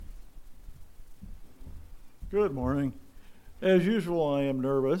Good morning. As usual, I am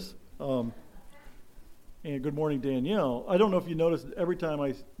nervous. And good morning, Danielle. I don't know if you noticed, every time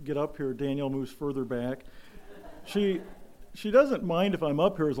I get up here, Danielle moves further back. She doesn't mind if I'm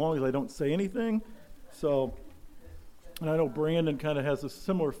up here as long as I don't say anything. So, and I know Brandon kind of has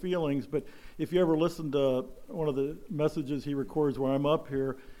similar feelings, but if you ever listen to one of the messages he records where I'm up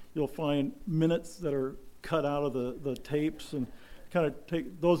here, you'll find minutes that are cut out of the tapes, and kind of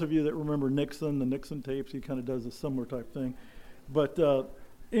take, those of you that remember Nixon, the Nixon tapes, he kind of does a similar type thing. But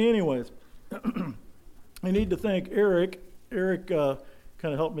anyways, I need to thank Eric. Eric kind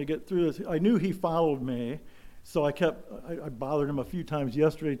of helped me get through this. I knew he followed me, so I bothered him a few times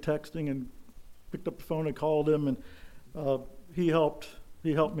yesterday, texting, and picked up the phone and called him, and he helped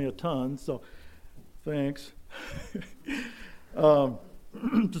me a ton, so thanks.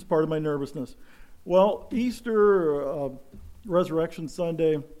 Just part of my nervousness. Well, Easter, Resurrection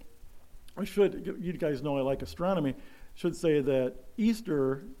Sunday, you guys know I like astronomy, should say that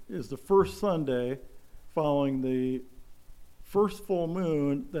Easter is the first Sunday following the first full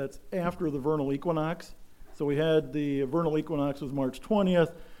moon that's after the vernal equinox. So we had the vernal equinox was March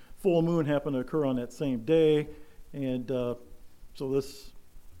 20th, full moon happened to occur on that same day, and so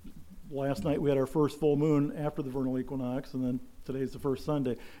last night we had our first full moon after the vernal equinox, and then today's the first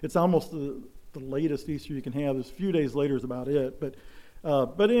Sunday. It's almost the latest Easter you can have. There's a few days later is about it, but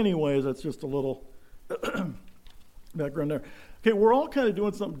anyways, that's just a little background there. Okay, we're all kind of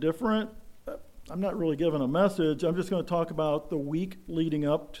doing something different. I'm not really giving a message. I'm just going to talk about the week leading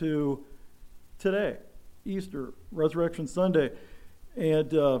up to today, Easter, Resurrection Sunday.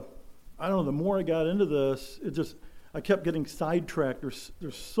 And I don't know, the more I got into this, I kept getting sidetracked.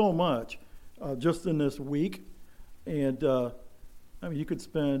 There's so much just in this week. And you could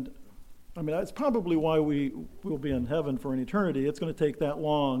spend, that's probably why we will be in heaven for an eternity. It's going to take that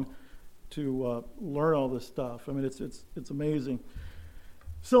long to learn all this stuff. It's amazing.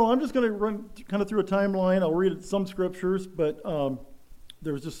 So I'm just going to run kind of through a timeline. I'll read some scriptures, but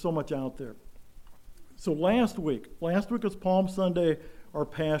there's just so much out there. So last week was Palm Sunday, or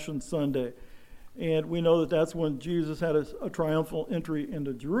Passion Sunday. And we know that that's when Jesus had a triumphal entry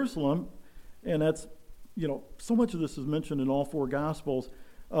into Jerusalem. And that's, so much of this is mentioned in all four Gospels.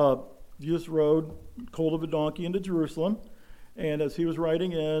 Jesus rode colt of a donkey into Jerusalem. And as he was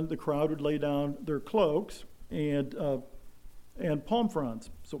riding in, the crowd would lay down their cloaks and palm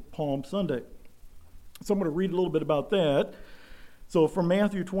fronds, so Palm Sunday. So I'm going to read a little bit about that. So from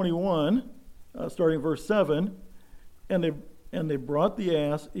Matthew 21, starting verse 7, and they brought the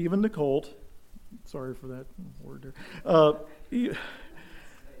ass, even the colt. Sorry for that word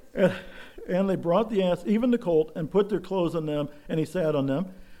there. And they brought the ass, even the colt, and put their clothes on them, and he sat on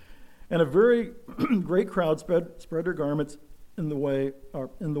them. And a very great crowd spread their garments in the way.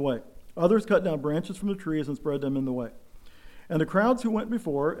 Others cut down branches from the trees and spread them in the way. And the crowds who went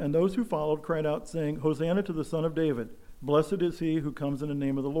before and those who followed cried out, saying, Hosanna to the Son of David. Blessed is he who comes in the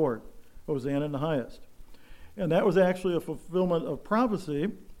name of the Lord. Hosanna in the highest. And that was actually a fulfillment of prophecy.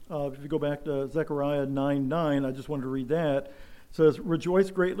 If you go back to Zechariah 9:9, I just wanted to read that. It says, Rejoice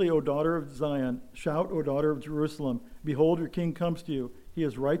greatly, O daughter of Zion. Shout, O daughter of Jerusalem. Behold, your king comes to you. He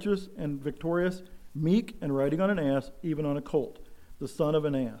is righteous and victorious, meek and riding on an ass, even on a colt, the son of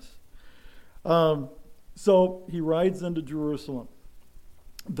an ass. So he rides into Jerusalem.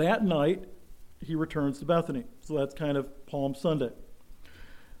 That night, he returns to Bethany. So that's kind of Palm Sunday.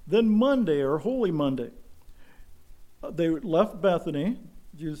 Then Monday, or Holy Monday, they left Bethany,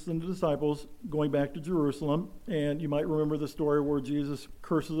 Jesus and the disciples, going back to Jerusalem. And you might remember the story where Jesus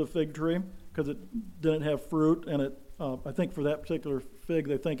curses a fig tree because it didn't have fruit. And I think for that particular fig,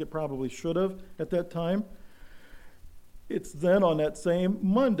 they think it probably should have at that time. It's then on that same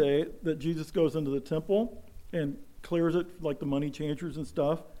Monday that Jesus goes into the temple and clears it, like the money changers and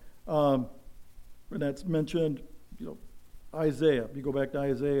stuff. And that's mentioned, Isaiah. You go back to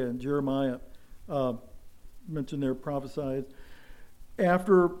Isaiah and Jeremiah, mentioned there, prophesied.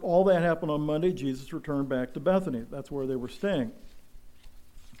 After all that happened on Monday, Jesus returned back to Bethany. That's where they were staying.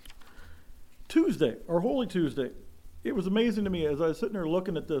 Tuesday, or Holy Tuesday. It was amazing to me as I was sitting there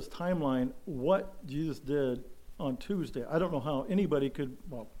looking at this timeline, what Jesus did on Tuesday. I don't know how anybody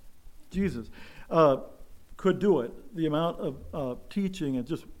Jesus could do it. The amount of teaching and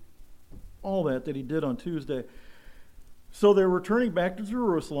just all that he did on Tuesday. So they're returning back to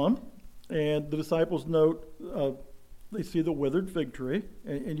Jerusalem, and the disciples note they see the withered fig tree,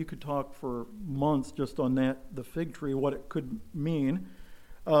 and you could talk for months just on that, the fig tree, what it could mean.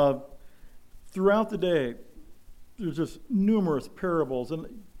 Throughout the day, there's just numerous parables, and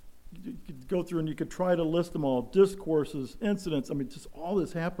you could go through and you could try to list them all, discourses, incidents. Just all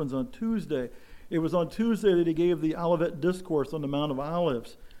this happens on Tuesday. It was on Tuesday that he gave the Olivet Discourse on the Mount of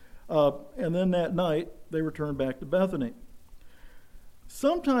Olives. And then that night, they returned back to Bethany.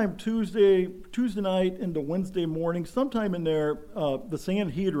 Sometime Tuesday night into Wednesday morning, sometime in there, the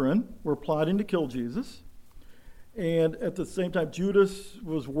Sanhedrin were plotting to kill Jesus. And at the same time, Judas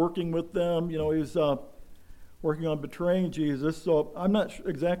was working with them. He was working on betraying Jesus. So I'm not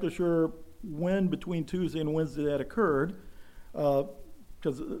exactly sure when between Tuesday and Wednesday that occurred,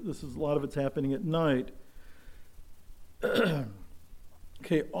 because a lot of it's happening at night.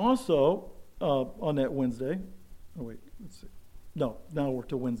 Okay, also on that Wednesday, let's see. No, now we're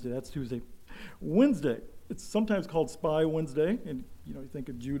to Wednesday. That's Tuesday. Wednesday, it's sometimes called Spy Wednesday, and you think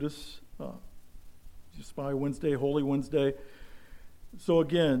of Judas, Spy Wednesday, Holy Wednesday. So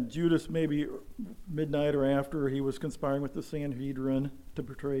again, Judas maybe midnight or after, he was conspiring with the Sanhedrin to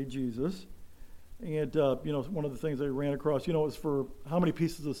betray Jesus. And, one of the things I ran across, was for how many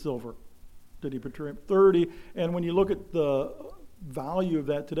pieces of silver did he betray him? 30. And when you look at the value of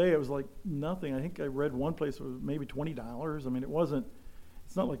that today, it was like nothing. I think I read one place it was maybe $20. I mean,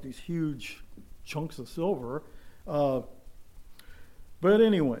 it's not like these huge chunks of silver. But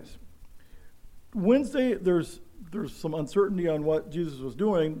anyways, Wednesday, there's some uncertainty on what Jesus was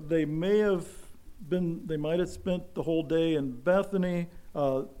doing. They might have spent the whole day in Bethany.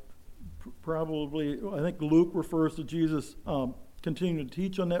 Probably, I think Luke refers to Jesus continuing to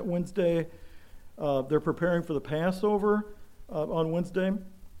teach on that Wednesday. They're preparing for the Passover on Wednesday.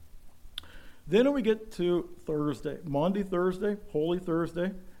 Then we get to Thursday, Maundy Thursday, Holy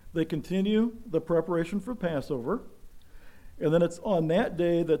Thursday. They continue the preparation for Passover. And then it's on that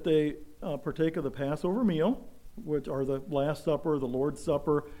day that they partake of the Passover meal, which are the Last Supper, the Lord's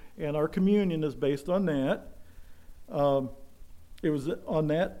Supper, and our communion is based on that. It was on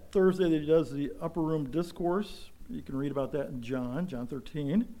that Thursday that he does the Upper Room Discourse. You can read about that in John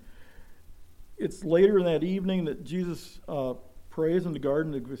 13. It's later in that evening that Jesus prays in the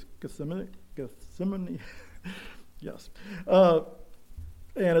Garden of Gethsemane. Yes. And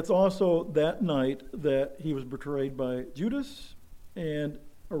it's also that night that he was betrayed by Judas and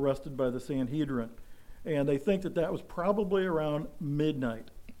arrested by the Sanhedrin. And they think that was probably around midnight.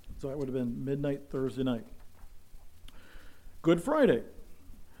 So that would have been midnight Thursday night. Good Friday.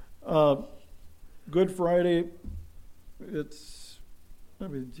 Good Friday, Jesus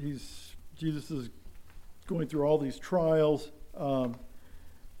is going through all these trials.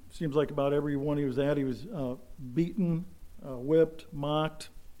 Seems like about every one he was at, he was beaten, whipped, mocked,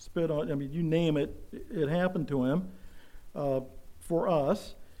 spit on. I mean, you name it, it happened to him for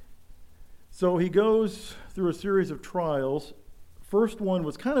us. So he goes through a series of trials. First one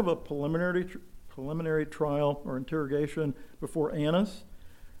was kind of a preliminary trial or interrogation before Annas.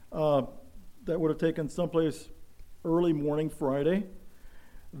 That would have taken someplace early morning Friday.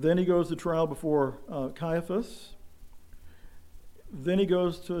 Then he goes to trial before Caiaphas. Then he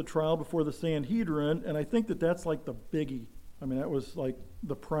goes to a trial before the Sanhedrin, and I think that's like the biggie. I mean, that was like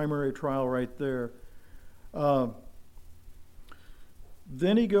the primary trial right there.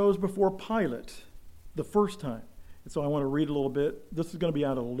 Then he goes before Pilate the first time. And so I want to read a little bit. This is going to be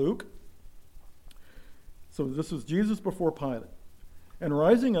out of Luke. So this is Jesus before Pilate. And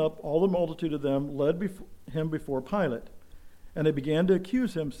rising up, all the multitude of them led him before Pilate. And they began to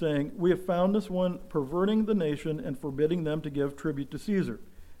accuse him, saying, "We have found this one perverting the nation and forbidding them to give tribute to Caesar,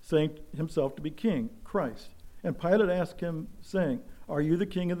 saying himself to be king, Christ." And Pilate asked him, saying, "Are you the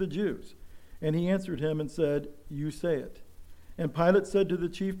king of the Jews?" And he answered him and said, "You say it." And Pilate said to the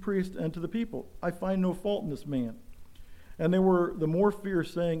chief priest and to the people, "I find no fault in this man." And they were the more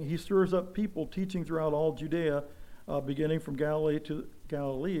fierce, saying, "He stirs up people, teaching throughout all Judea, beginning from Galilee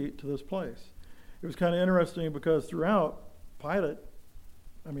to this place." It was kind of interesting because throughout, Pilate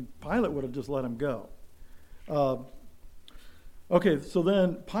would have just let him go. Okay, so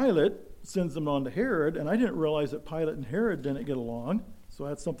then Pilate sends them on to Herod, and I didn't realize that Pilate and Herod didn't get along. So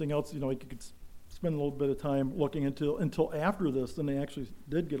that's something else, he could spend a little bit of time looking into until after this, then they actually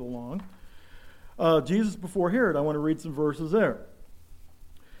did get along. Jesus before Herod, I want to read some verses there.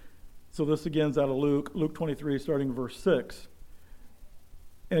 So this again is out of Luke 23, starting verse 6.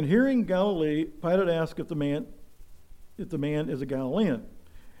 And hearing Galilee, Pilate asked if the man is a Galilean.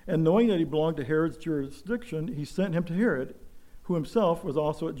 And knowing that he belonged to Herod's jurisdiction, he sent him to Herod, who himself was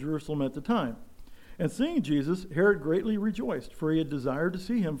also at Jerusalem at the time. And seeing Jesus, Herod greatly rejoiced, for he had desired to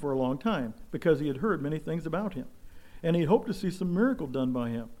see him for a long time, because he had heard many things about him. And he hoped to see some miracle done by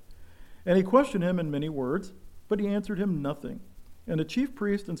him. And he questioned him in many words, but he answered him nothing. And the chief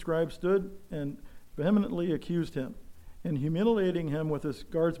priest and scribe stood and vehemently accused him, and humiliating him with his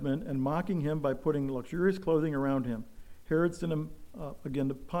guardsmen and mocking him by putting luxurious clothing around him. Herod sent him again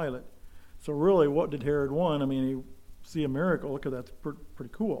to Pilate. So really, what did Herod want? I mean, he see a miracle, because that's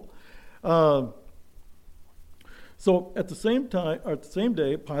pretty cool. So at the same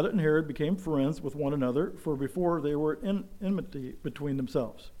day, Pilate and Herod became friends with one another, for before they were in enmity between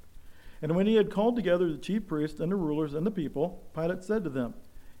themselves. And when he had called together the chief priests and the rulers and the people, Pilate said to them,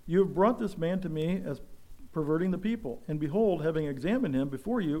 "You have brought this man to me as perverting the people. And behold, having examined him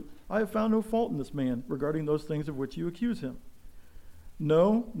before you, I have found no fault in this man regarding those things of which you accuse him.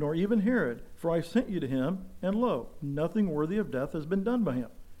 No, nor even Herod, for I sent you to him, and lo, nothing worthy of death has been done by him.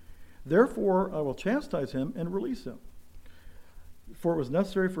 Therefore I will chastise him and release him." For it was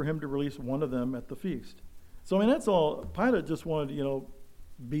necessary for him to release one of them at the feast. So, I mean, that's all. Pilate just wanted to,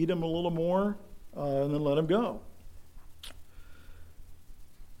 beat him a little more and then let him go.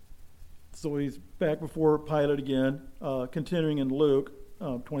 So he's back before Pilate again, continuing in Luke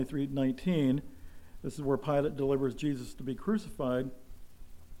 23:19. This is where Pilate delivers Jesus to be crucified. It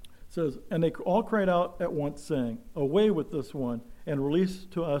says, "And they all cried out at once, saying, 'Away with this one, and release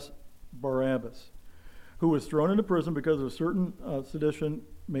to us Barabbas, who was thrown into prison because of a certain sedition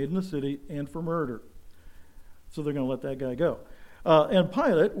made in the city and for murder.'" So they're going to let that guy go. And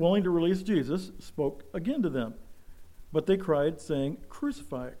Pilate, willing to release Jesus, spoke again to them. But they cried, saying,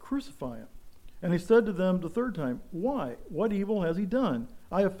 "Crucify, crucify him." And he said to them the third time, "Why? What evil has he done?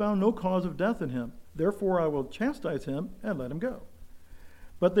 I have found no cause of death in him. Therefore I will chastise him and let him go."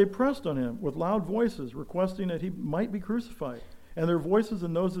 But they pressed on him with loud voices, requesting that he might be crucified. And their voices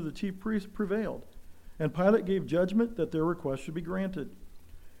and those of the chief priests prevailed. And Pilate gave judgment that their request should be granted.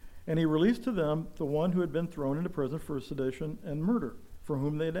 And he released to them the one who had been thrown into prison for sedition and murder, for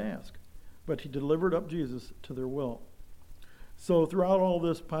whom they had asked. But he delivered up Jesus to their will. So throughout all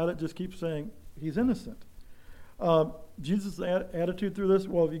this, Pilate just keeps saying he's innocent. Jesus' attitude through this,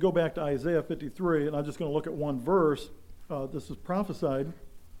 well, if you go back to Isaiah 53, and I'm just going to look at one verse, this is prophesied.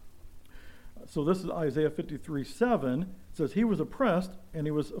 So this is Isaiah 53:7. It says, "He was oppressed and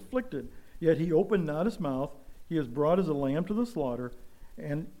he was afflicted, yet he opened not his mouth. He is brought as a lamb to the slaughter,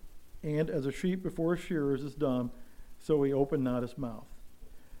 and as a sheep before his shearers is dumb, so he opened not his mouth."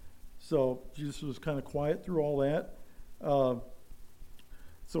 So Jesus was kind of quiet through all that.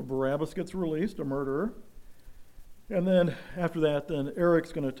 So Barabbas gets released, a murderer. And then after that, then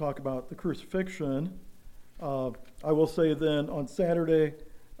Eric's going to talk about the crucifixion. I will say then on Saturday,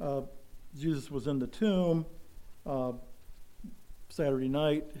 Jesus was in the tomb. Saturday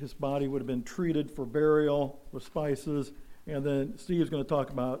night, his body would have been treated for burial with spices. And then Steve's going to talk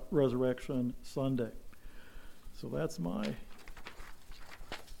about Resurrection Sunday. So that's my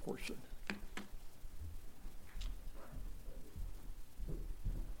portion.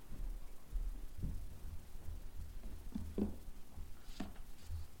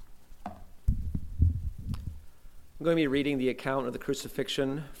 I'm going to be reading the account of the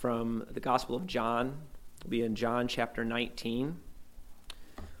crucifixion from the Gospel of John. It'll be in John chapter 19,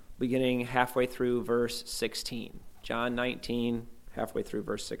 beginning halfway through verse 16. John 19, halfway through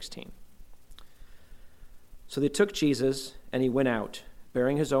verse 16. "So they took Jesus, and he went out,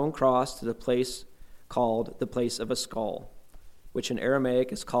 bearing his own cross to the place called the place of a skull, which in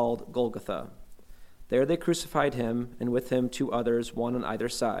Aramaic is called Golgotha. There they crucified him, and with him 2 others, one on either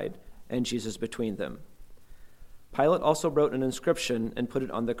side, and Jesus between them. Pilate also wrote an inscription and put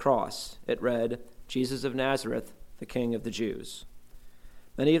it on the cross. It read, 'Jesus of Nazareth, the King of the Jews.'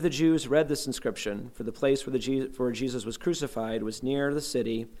 Many of the Jews read this inscription, for the place where Jesus was crucified was near the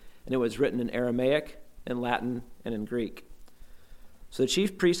city, and it was written in Aramaic, in Latin, and in Greek. So the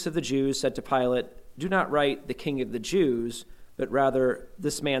chief priests of the Jews said to Pilate, 'Do not write the King of the Jews, but rather,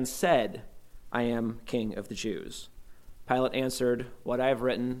 this man said, I am King of the Jews.' Pilate answered, 'What I have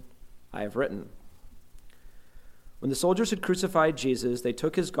written, I have written.' When the soldiers had crucified Jesus, they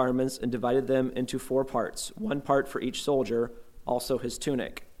took his garments and divided them into 4 parts, 1 part for each soldier, also his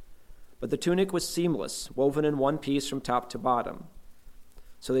tunic. But the tunic was seamless, woven in one piece from top to bottom.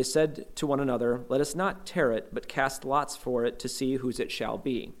 So they said to one another, 'Let us not tear it, but cast lots for it to see whose it shall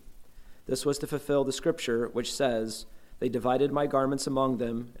be.' This was to fulfill the scripture which says, 'They divided my garments among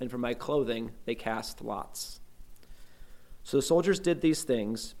them, and for my clothing they cast lots.' So the soldiers did these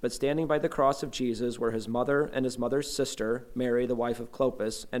things, but standing by the cross of Jesus were his mother and his mother's sister, Mary the wife of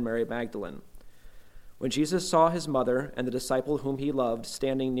Clopas, and Mary Magdalene. When Jesus saw his mother and the disciple whom he loved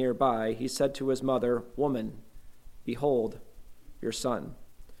standing nearby, he said to his mother, 'Woman, behold your son.'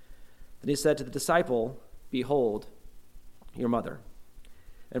 Then he said to the disciple, 'Behold your mother.'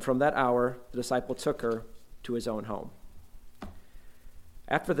 And from that hour the disciple took her to his own home.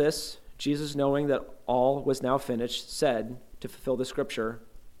 After this, Jesus, knowing that all was now finished, said, to fulfill the scripture,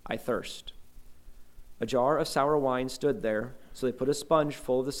 'I thirst.' A jar of sour wine stood there, So they put a sponge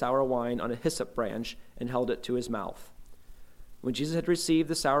full of the sour wine on a hyssop branch and held it to his mouth. When Jesus had received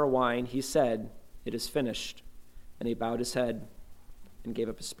the sour wine, he said, "It is finished." And he bowed his head and gave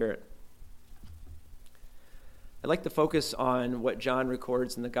up his spirit. I'd like to focus on what John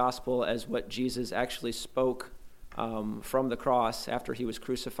records in the gospel as what Jesus actually spoke from the cross after he was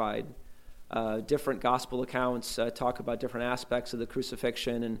crucified. Different gospel accounts talk about different aspects of the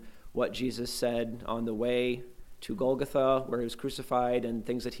crucifixion and what Jesus said on the way to Golgotha, where he was crucified, and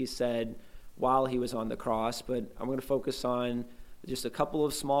things that he said while he was on the cross. But I'm going to focus on just a couple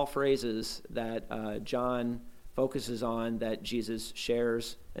of small phrases that John focuses on that Jesus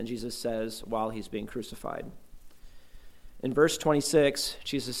shares and Jesus says while he's being crucified. In verse 26,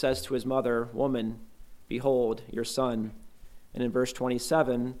 Jesus says to his mother, "Woman, behold your son." And in verse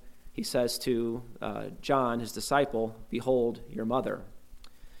 27, he says to John, his disciple, "Behold your mother."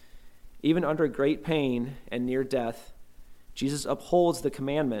 Even under great pain and near death, Jesus upholds the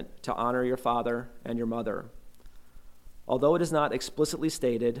commandment to honor your father and your mother. Although it is not explicitly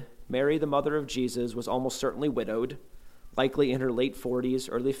stated, Mary, the mother of Jesus, was almost certainly widowed, likely in her late 40s,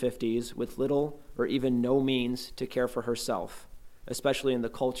 early 50s, with little or even no means to care for herself, especially in the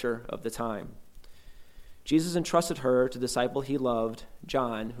culture of the time. Jesus entrusted her to the disciple he loved,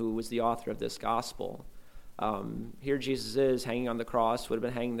 John, who was the author of this gospel. Here Jesus is hanging on the cross, would have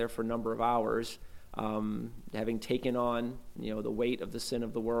been hanging there for a number of hours, having taken on the weight of the sin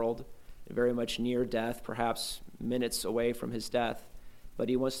of the world, very much near death, perhaps minutes away from his death. But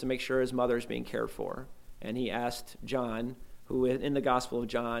he wants to make sure his mother is being cared for. And he asked John, who in the Gospel of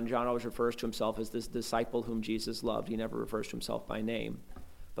John always refers to himself as this disciple whom Jesus loved. He never refers to himself by name.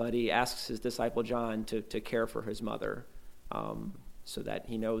 But he asks his disciple John to care for his mother so that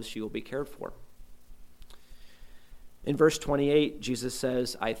he knows she will be cared for. In verse 28, Jesus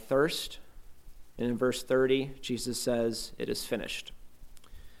says, "I thirst." And in verse 30, Jesus says, "It is finished."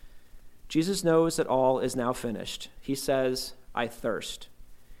 Jesus knows that all is now finished. He says, "I thirst."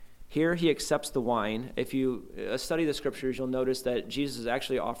 Here he accepts the wine. If you study the scriptures, you'll notice that Jesus is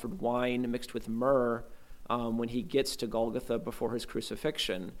actually offered wine mixed with myrrh when he gets to Golgotha before his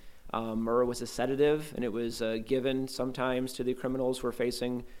crucifixion. Myrrh was a sedative, and it was given sometimes to the criminals who were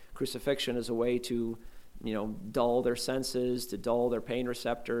facing crucifixion as a way to dull their senses, to dull their pain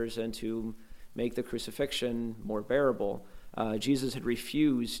receptors, and to make the crucifixion more bearable. Jesus had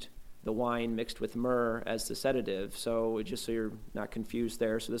refused the wine mixed with myrrh as the sedative, so just so you're not confused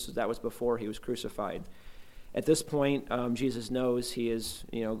there. So that was before he was crucified. At this point, Jesus knows he is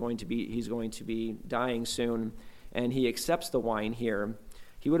going to be dying soon, and he accepts the wine here.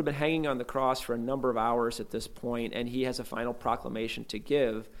 He would have been hanging on the cross for a number of hours at this point, and he has a final proclamation to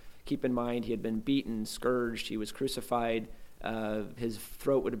give. Keep in mind, he had been beaten, scourged, he was crucified. His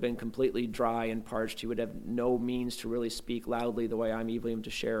throat would have been completely dry and parched. He would have no means to really speak loudly the way I'm able to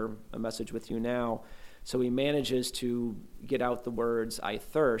share a message with you now. So he manages to get out the words, "I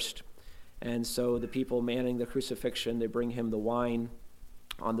thirst." And so the people manning the crucifixion, they bring him the wine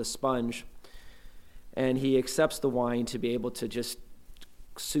on the sponge. And he accepts the wine to be able to just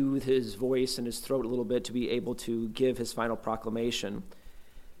soothe his voice and his throat a little bit, to be able to give his final proclamation.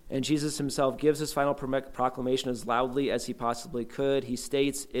 And Jesus himself gives his final proclamation as loudly as he possibly could. He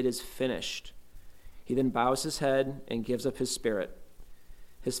states, "It is finished." He then bows his head and gives up his spirit.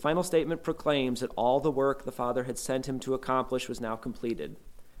 His final statement proclaims that all the work the Father had sent him to accomplish was now completed,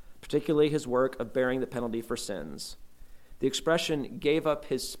 particularly his work of bearing the penalty for sins. The expression "gave up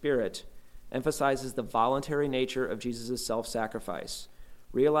his spirit" emphasizes the voluntary nature of Jesus' self-sacrifice.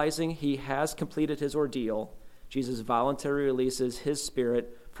 Realizing he has completed his ordeal, Jesus voluntarily releases his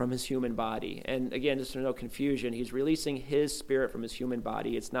spirit from his human body. And again, just so no confusion, he's releasing his spirit from his human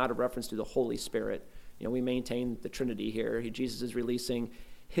body. It's not a reference to the Holy Spirit. We maintain the Trinity here. Jesus is releasing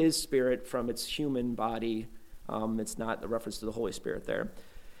his spirit from its human body. It's not a reference to the Holy Spirit there.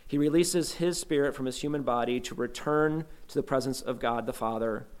 He releases his spirit from his human body to return to the presence of God the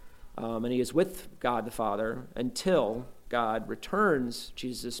Father. And he is with God the Father until God returns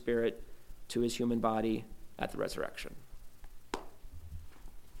Jesus' spirit to his human body at the resurrection.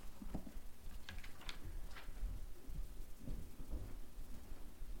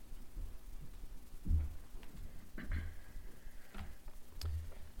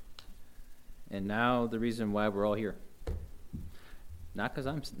 And now the reason why we're all here. Not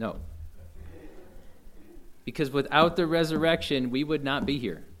because no. Because without the resurrection, we would not be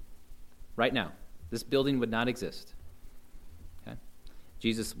here right now. This building would not exist. Okay?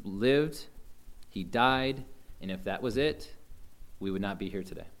 Jesus lived, he died, and if that was it, we would not be here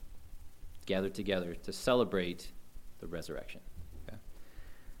today, gathered together to celebrate the resurrection. Okay?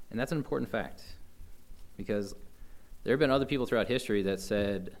 And that's an important fact, because There have been other people throughout history that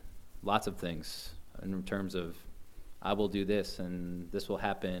said lots of things in terms of, I will do this, and this will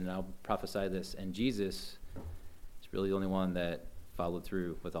happen, and I'll prophesy this. And Jesus is really the only one that followed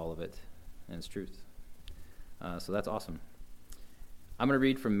through with all of it and its truth. So that's awesome. I'm going to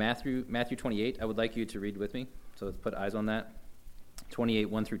read from Matthew 28. I would like you to read with me. So let's put eyes on that. 28,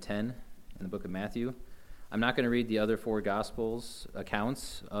 1 through 10 in the book of Matthew. I'm not going to read the other four Gospels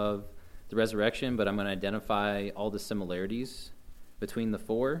accounts of the resurrection, but I'm going to identify all the similarities between the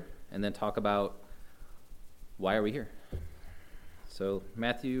four and then talk about why are we here. So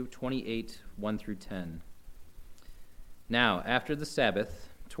Matthew 28, 1 through 10. Now, after the Sabbath,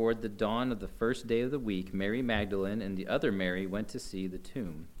 toward the dawn of the first day of the week, Mary Magdalene and the other Mary went to see the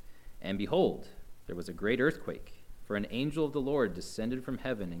tomb. And behold, there was a great earthquake, for an angel of the Lord descended from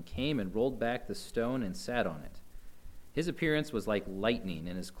heaven and came and rolled back the stone and sat on it. His appearance was like lightning,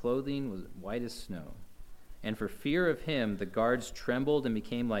 and his clothing was white as snow. And for fear of him, the guards trembled and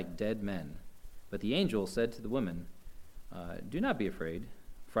became like dead men. But the angel said to the woman, "Do not be afraid,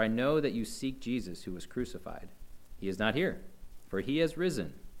 for I know that you seek Jesus who was crucified. He is not here, for he has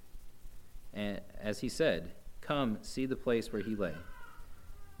risen. And as he said, come see the place where he lay.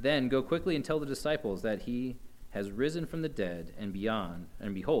 Then go quickly and tell the disciples that he has risen from the dead, and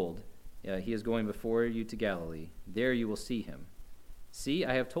behold, he is going before you to Galilee. There you will see him. See,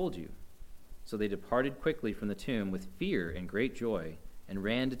 I have told you." So they departed quickly from the tomb with fear and great joy, and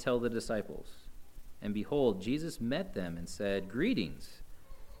ran to tell the disciples. And behold, Jesus met them and said, "Greetings."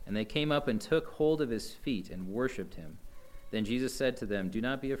 And they came up and took hold of his feet and worshipped him. Then Jesus said to them, "Do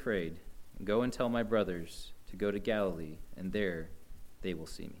not be afraid. Go and tell my brothers to go to Galilee, and there they will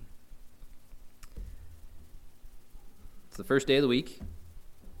see me." It's the first day of the week.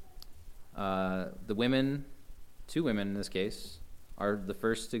 The women, two women in this case, are the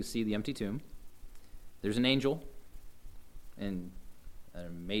first to see the empty tomb. There's an angel, and an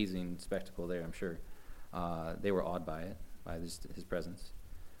amazing spectacle there, I'm sure. They were awed by it, by his presence.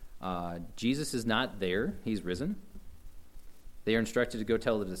 Jesus is not there. He's risen. They are instructed to go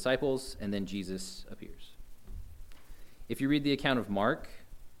tell the disciples, and then Jesus appears. If you read the account of Mark,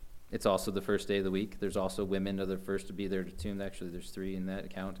 it's also the first day of the week. There's also women that are the first to be there to tomb. Actually, there's three in that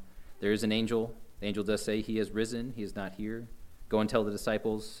account. There is an angel. The angel does say he has risen. He is not here. Go and tell the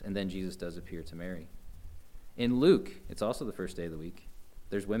disciples, and then Jesus does appear to Mary. In Luke, it's also the first day of the week.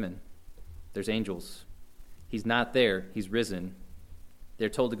 There's women. There's angels. He's not there. He's risen. They're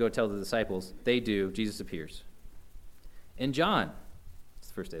told to go tell the disciples. They do. Jesus appears. In John, it's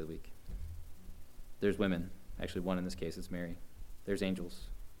the first day of the week. There's women. Actually, one in this case, it's Mary. There's angels.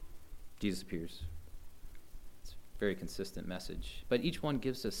 Jesus appears. It's a very consistent message. But each one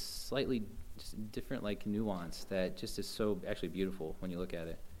gives us slightly just different nuance that just is so actually beautiful when you look at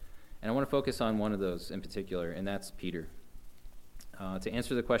it. And I want to focus on one of those in particular, and that's Peter. To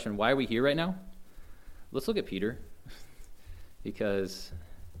answer the question, why are we here right now? Let's look at Peter. Because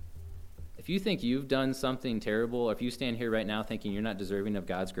if you think you've done something terrible, or if you stand here right now thinking you're not deserving of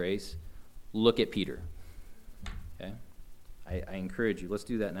God's grace, look at Peter. Okay? I encourage you, let's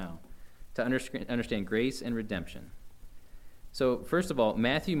do that now, to understand grace and redemption. So, first of all,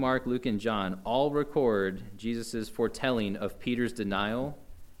 Matthew, Mark, Luke, and John all record Jesus' foretelling of Peter's denial,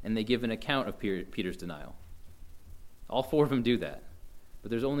 and they give an account of Peter's denial. All four of them do that.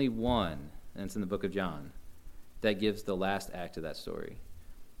 But there's only one, and it's in the book of John, that gives the last act of that story.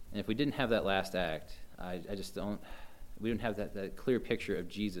 And if we didn't have that last act, we don't have that clear picture of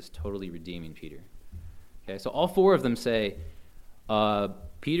Jesus totally redeeming Peter. Okay, so all four of them say,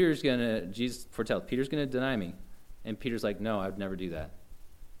 Jesus foretells, Peter's going to deny me. And Peter's like, no, I would never do that.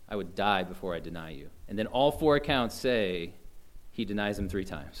 I would die before I deny you. And then all four accounts say he denies him 3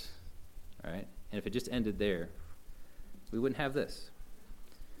 times. All right? And if it just ended there, we wouldn't have this.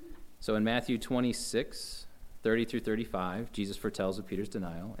 So in Matthew 26, 30 through 35, Jesus foretells of Peter's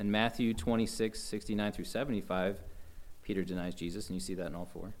denial. In Matthew 26, 69 through 75, Peter denies Jesus, and you see that in all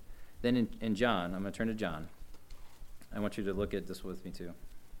four. Then in John, I'm going to turn to John. I want you to look at this with me too.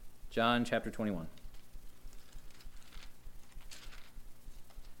 John chapter 21.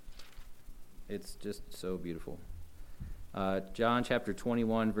 It's just so beautiful. John chapter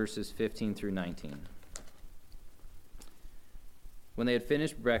 21, verses 15 through 19. When they had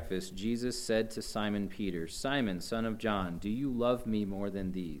finished breakfast, Jesus said to Simon Peter, "Simon, son of John, do you love me more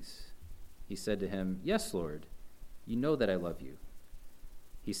than these?" He said to him, "Yes, Lord, you know that I love you."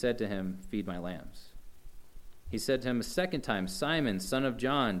 He said to him, "Feed my lambs." He said to him a second time, "Simon, son of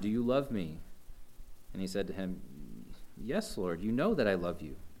John, do you love me?" And he said to him, "Yes, Lord, you know that I love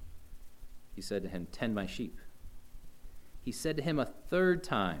you." He said to him, "Tend my sheep." He said to him a third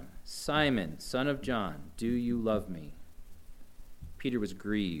time, Simon, son of John, do you love me? Peter was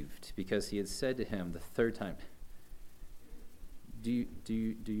grieved because he had said to him the third time, do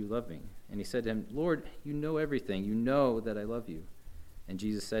you love me? And he said to him, Lord, you know everything. You know that I love you. And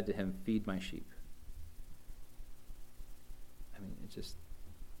Jesus said to him, feed my sheep. I mean,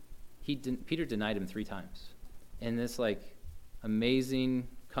 Peter denied him 3 times. In this amazing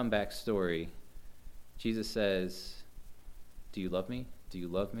comeback story, Jesus says, do you love me? Do you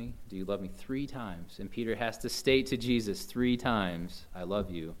love me? Do you love me? 3 times. And Peter has to state to Jesus 3 times, I love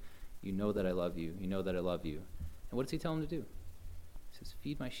you. You know that I love you. You know that I love you. And what does he tell him to do? He says,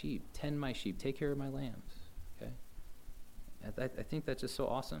 feed my sheep, tend my sheep, take care of my lambs. Okay? I think that's just so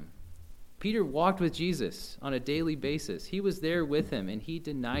awesome. Peter walked with Jesus on a daily basis. He was there with him, and he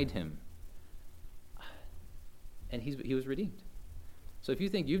denied him. And he was redeemed. So if you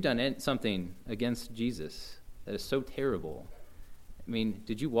think you've done something against Jesus that is so terrible, I mean,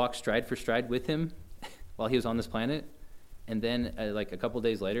 did you walk stride for stride with him while he was on this planet? And then, a couple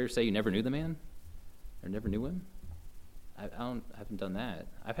days later, say you never knew the man? Or never knew him? I haven't done that.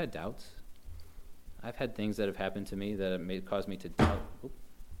 I've had doubts. I've had things that have happened to me that have caused me to doubt. Oop.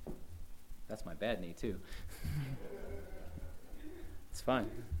 That's my bad knee, too. It's fine.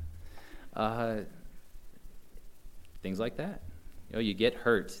 Things like that. You get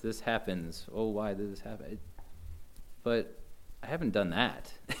hurt. This happens. Oh, why did this happen? But I haven't done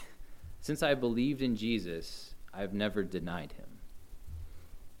that. Since I believed in Jesus, I've never denied him.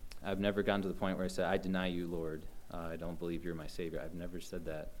 I've never gotten to the point where I said, I deny you, Lord. I don't believe you're my Savior. I've never said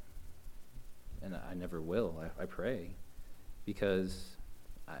that. And I never will. I pray. Because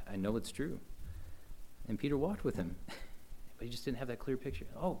I know it's true. And Peter walked with him. But he just didn't have that clear picture.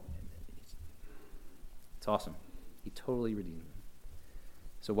 Oh, it's awesome. He totally redeemed him.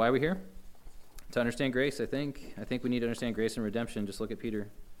 So why are we here? To understand grace, I think. I think we need to understand grace and redemption. Just look at Peter.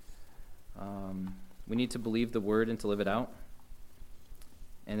 We need to believe the word and to live it out.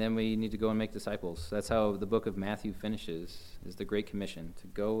 And then we need to go and make disciples. That's how the book of Matthew finishes, is the Great Commission, to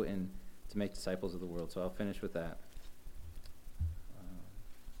go and to make disciples of the world. So I'll finish with that.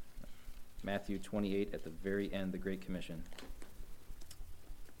 Matthew 28 at the very end, the Great Commission.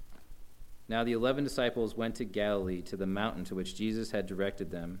 Now the 11 disciples went to Galilee, to the mountain to which Jesus had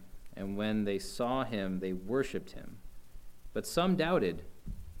directed them. And when they saw him, they worshipped him. But some doubted.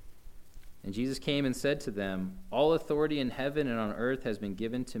 And Jesus came and said to them, all authority in heaven and on earth has been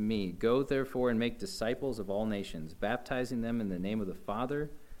given to me. Go therefore and make disciples of all nations, baptizing them in the name of the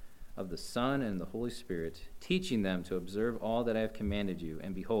Father, of the Son, and the Holy Spirit, teaching them to observe all that I have commanded you.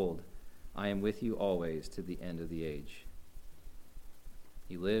 And behold, I am with you always to the end of the age.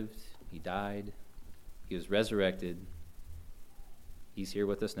 He lived, he died, he was resurrected. He's here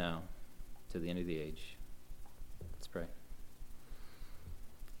with us now to the end of the age. Let's pray.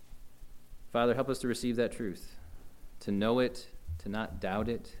 Father, help us to receive that truth, to know it, to not doubt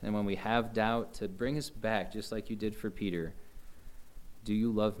it, and when we have doubt, to bring us back, just like you did for Peter. Do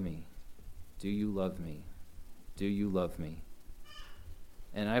you love me? Do you love me? Do you love me?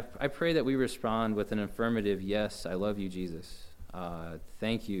 And I pray that we respond with an affirmative, yes, I love you, Jesus.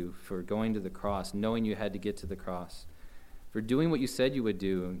 Thank you for going to the cross, knowing you had to get to the cross, for doing what you said you would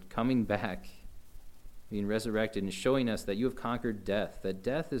do, and coming back, being resurrected, and showing us that you have conquered death, that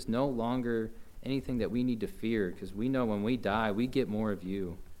death is no longer anything that we need to fear, because we know when we die, we get more of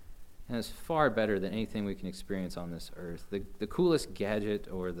you. And it's far better than anything we can experience on this earth. The coolest gadget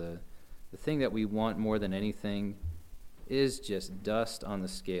or the thing that we want more than anything is just dust on the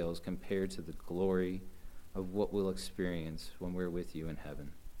scales compared to the glory of what we'll experience when we're with you in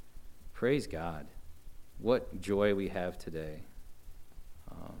heaven. Praise God. What joy we have today.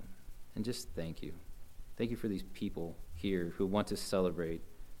 And just thank you. Thank you for these people here who want to celebrate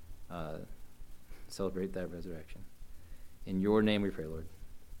that resurrection. In your name we pray, Lord.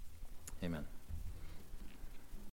 Amen.